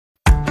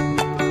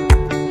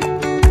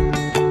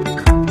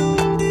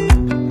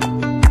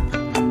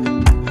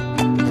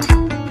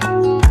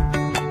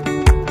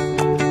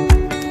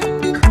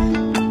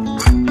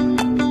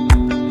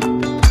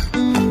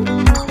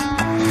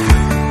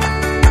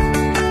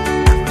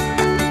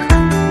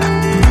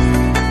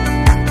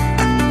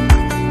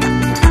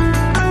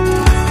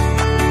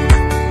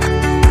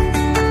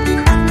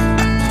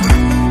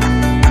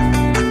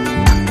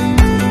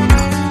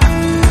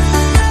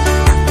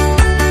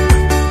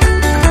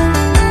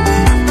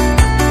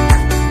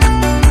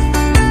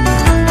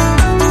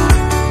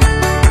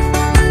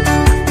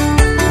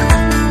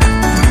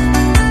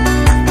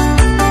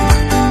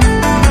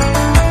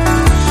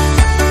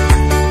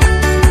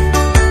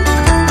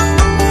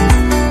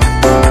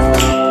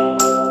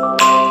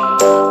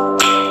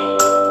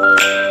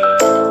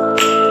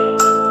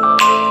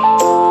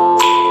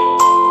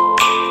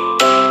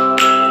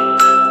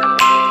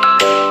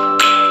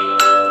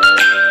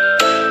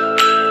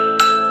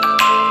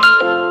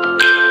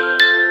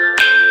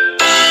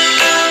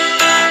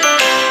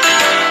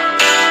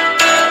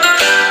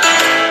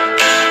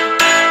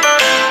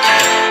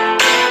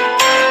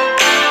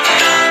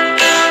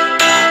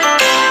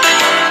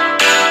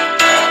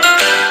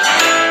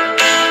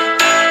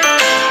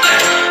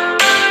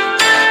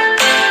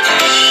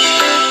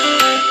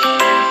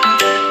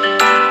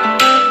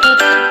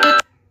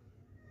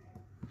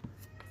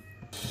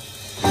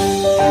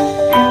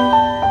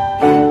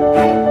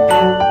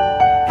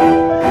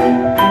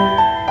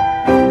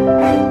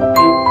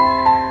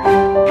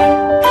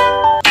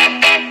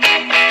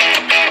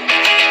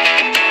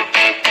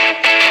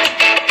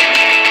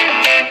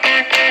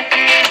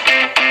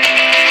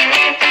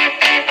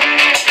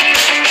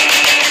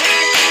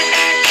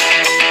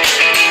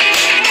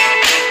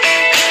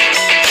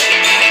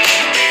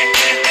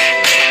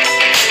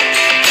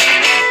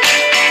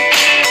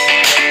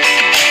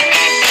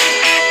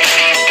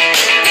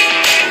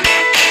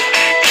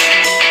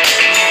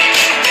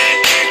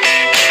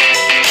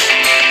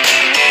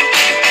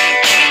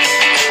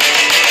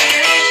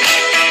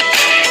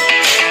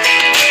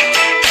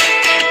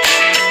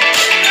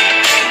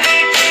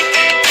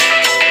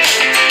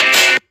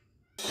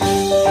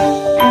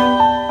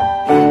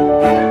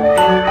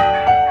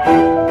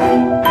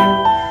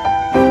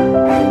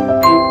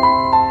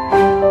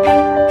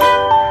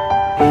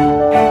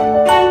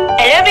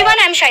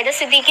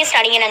Siddiqui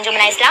studying in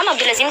Anjuman-I-Islam,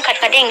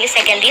 Khatkhatay English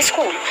Secondary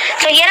School.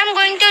 So here I'm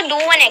going to do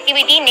an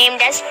activity named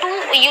as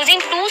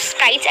using two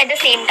sprites at the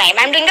same time.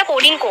 I'm doing the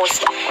coding course.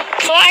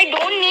 So I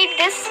don't need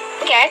this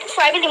cat,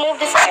 so I will remove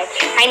this cat.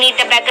 I need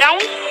the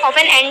background of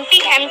an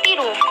empty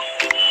room.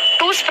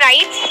 Two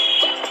sprites,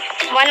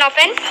 one of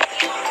an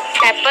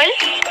apple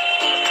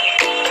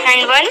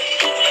and one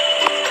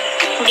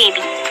baby.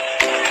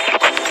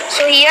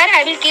 So here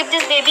I will keep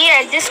this baby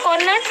at this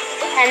corner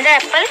and the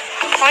apple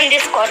on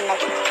this corner.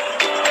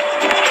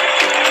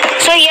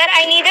 So here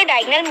I need a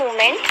diagonal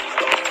movement.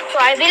 So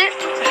I will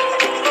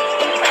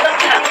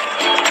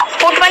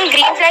put one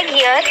green flag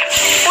here,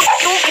 put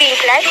two green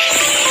flags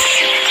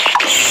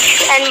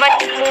and one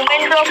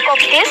movement block of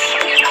this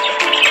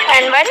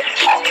and one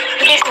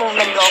this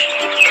movement block.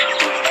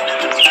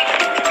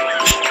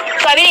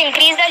 So I will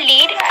increase the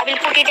lead, I will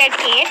put it at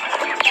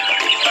 8.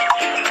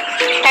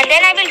 And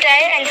then I will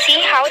try and see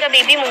how the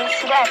baby moves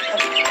to the apple.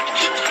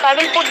 So I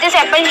will put this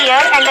apple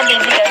here and the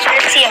baby here. So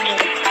let's see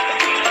again.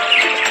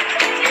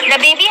 The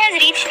baby has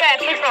reached the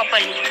apple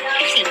properly.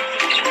 See.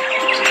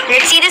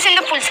 Let's see this in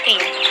the full screen.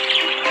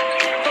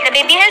 The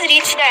baby has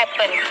reached the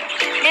apple.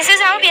 This is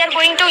how we are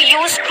going to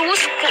use two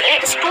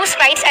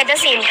sprites at the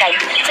same time.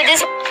 So this.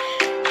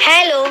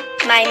 Hello,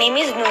 my name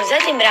is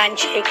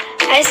Anjuman-I-Islam.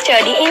 I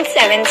study in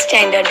 7th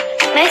standard.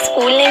 My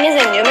school name is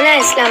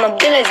Anjuman-I-Islam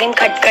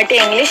Khatkhatay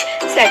English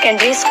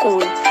Secondary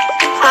School.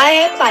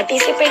 I have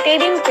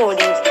participated in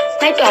coding.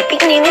 My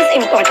topic name is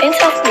Importance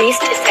of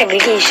Waste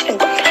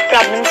Segregation.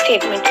 Problem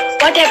statement.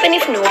 What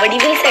happens if nobody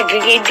will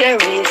segregate their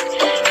waste?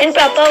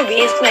 Improper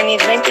waste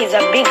management is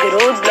a big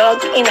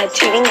roadblock in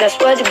achieving the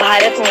Swachh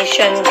Bharat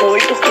mission goal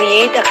to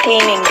create a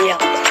clean India.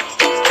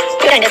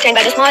 You will understand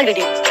by the small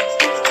video.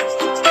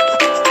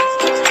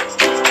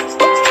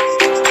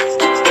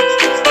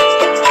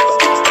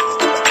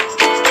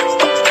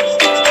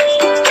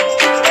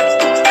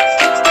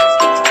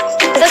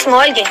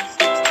 Small game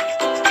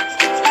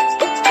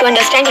to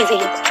understand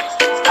easily.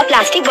 A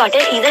plastic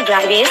bottle is a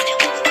dry waste.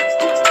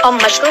 A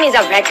mushroom is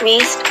a wet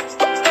waste.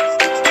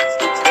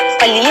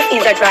 A leaf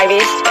is a dry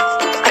waste.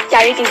 A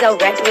carrot is a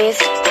wet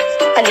waste.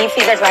 A leaf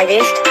is a dry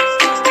waste.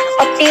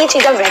 A peach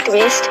is a wet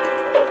waste.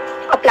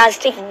 A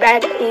plastic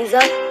bag is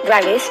a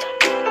dry waste.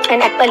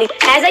 An apple.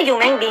 As a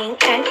human being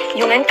and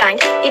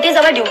humankind, it is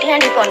our duty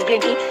and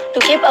responsibility to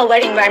keep our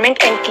environment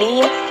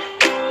clean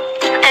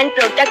and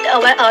protect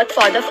our earth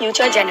for the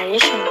future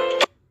generation.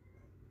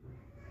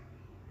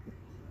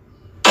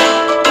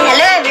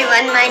 Hello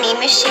everyone, my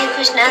name is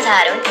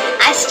Harun.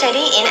 I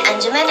study in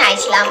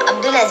Anjuman-I-Islam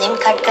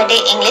Khatkhatay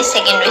English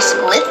Secondary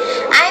School.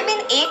 I am in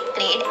 8th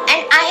grade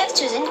and I have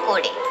chosen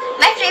coding.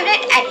 My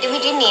favorite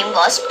activity name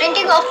was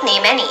printing of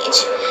name and age.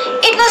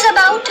 It was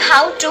about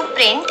how to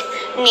print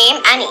name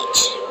and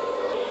age.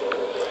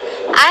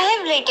 I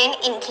have written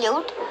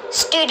include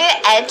studio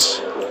edge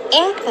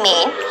int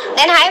main,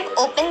 then I have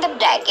opened the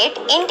bracket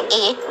int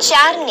age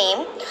char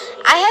name.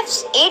 I have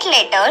 8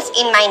 letters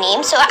in my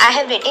name, so I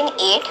have written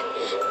 8.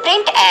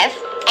 Print f,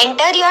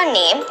 enter your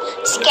name.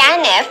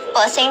 Scan f,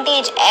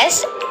 percentage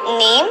s,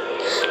 name.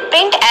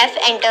 Print f,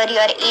 enter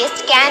your age.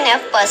 Scan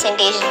f,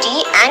 percentage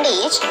d and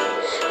age.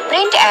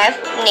 Print f,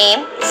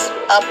 name,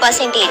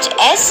 percentage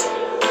s,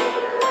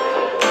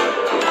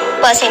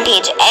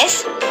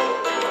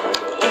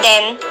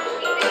 then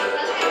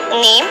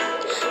name.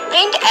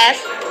 Print f,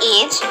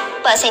 age,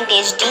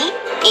 percentage d,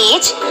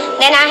 age,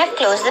 then I have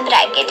closed the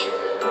bracket.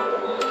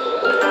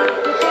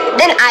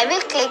 Then I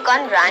will click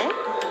on run.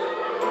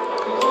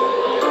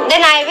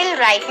 Then I will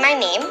write my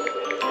name,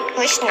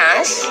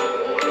 Vishnaz.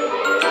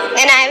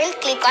 Then I will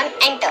click on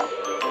enter.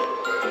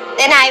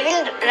 Then I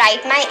will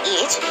write my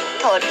age,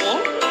 13.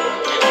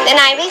 Then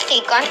I will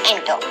click on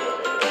enter.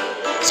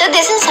 So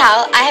this is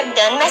how I have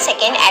done my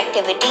second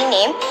activity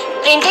name,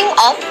 printing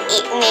of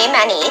name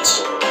and age.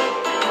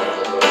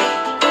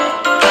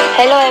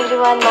 Hello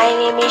everyone, my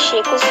name is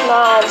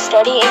I am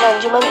studying in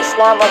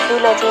Anjuman-I-Islam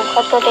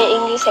Khatkhatay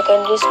English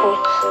Secondary School.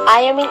 I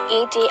am in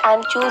 8A. I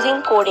am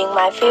choosing coding.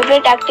 My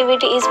favorite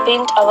activity is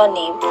print our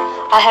name.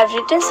 I have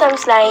written some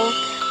lines.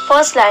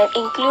 First line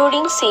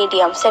including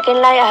stadium.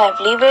 Second line I have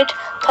leave it.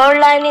 Third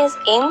line is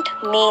int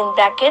main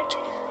bracket.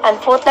 And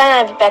fourth line I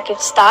have bracket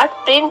start.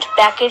 Print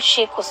bracket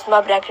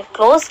bracket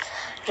close.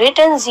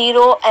 Written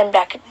 0 and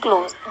bracket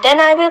close.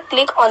 Then I will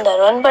click on the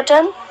run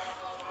button.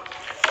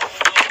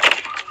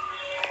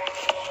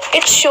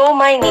 It show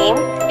my name.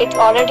 It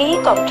already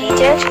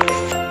completed.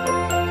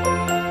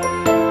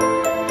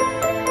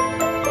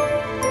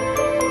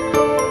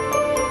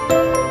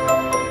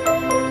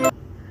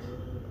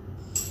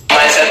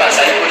 Myself, I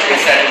study from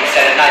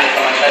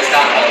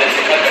Anjuman-I-Islam Khatkhatay English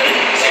Secondary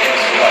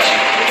School, Vashi.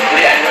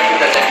 Today I am going to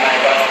present my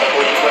part of the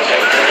coding project.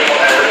 The name of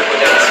my coding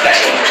project is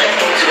Flash Emotion.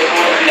 So the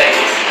code will be like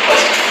this.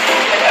 First,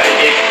 I will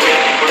take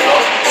input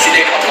block,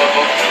 select a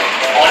pop-up,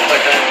 on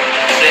button,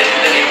 press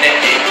with the name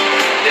name.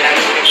 Then I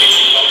will go to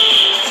basic block,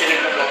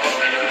 select the block of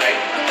menu right,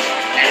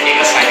 and make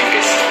a smiley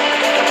face.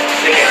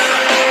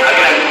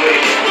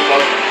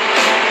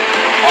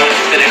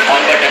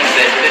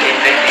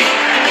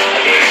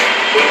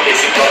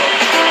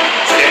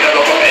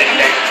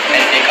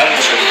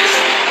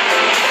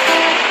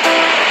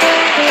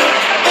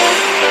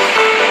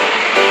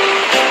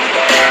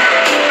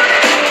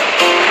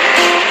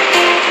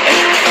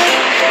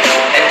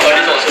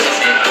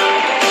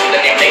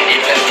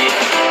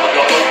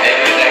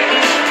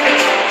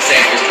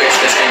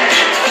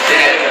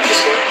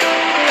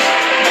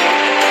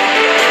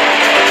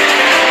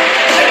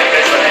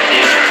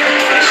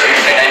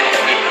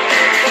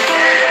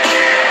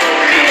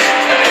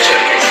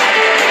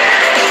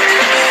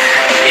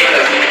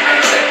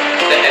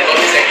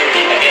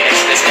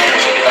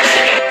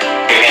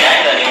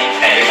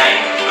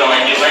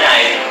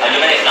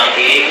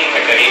 A.A.K.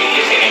 Khatkhatay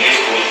English Secondary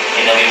School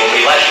in the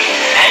Vashi.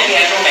 And we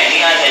have to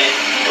maintain our health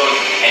good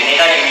and make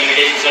our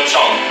immunity system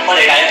strong. For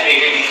that, I have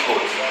created these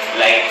codes.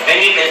 Like when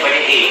we press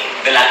button A,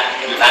 the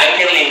line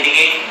will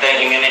indicate the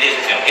immunity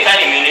system. If our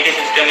immunity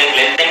system is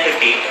less than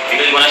 50, it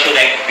will gonna show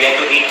that we have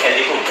to eat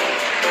healthy food.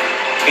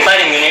 If our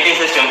immunity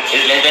system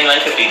is less than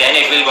 150, then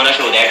it will gonna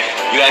show that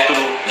you have to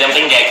do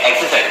jumping jack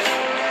exercise.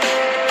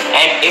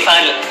 And if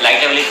our light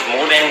level is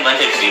more than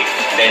 160,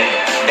 then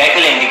that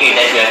will indicate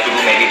that you have to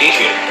do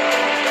meditation.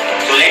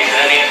 So let's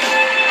run it.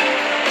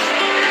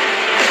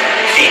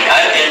 See,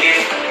 our health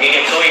is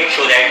medium, so it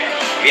shows that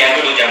we have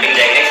to do jumping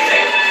jack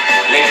exercise.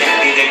 Let's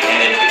increase it and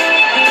then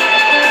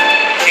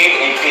it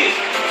increase.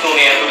 So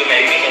we have to do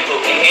meditation. So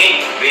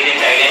inhale, breathe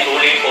inside and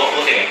hold it for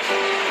 4 seconds.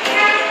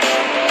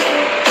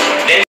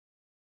 Then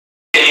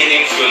release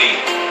it slowly.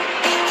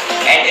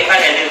 And if our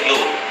health is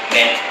low,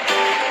 then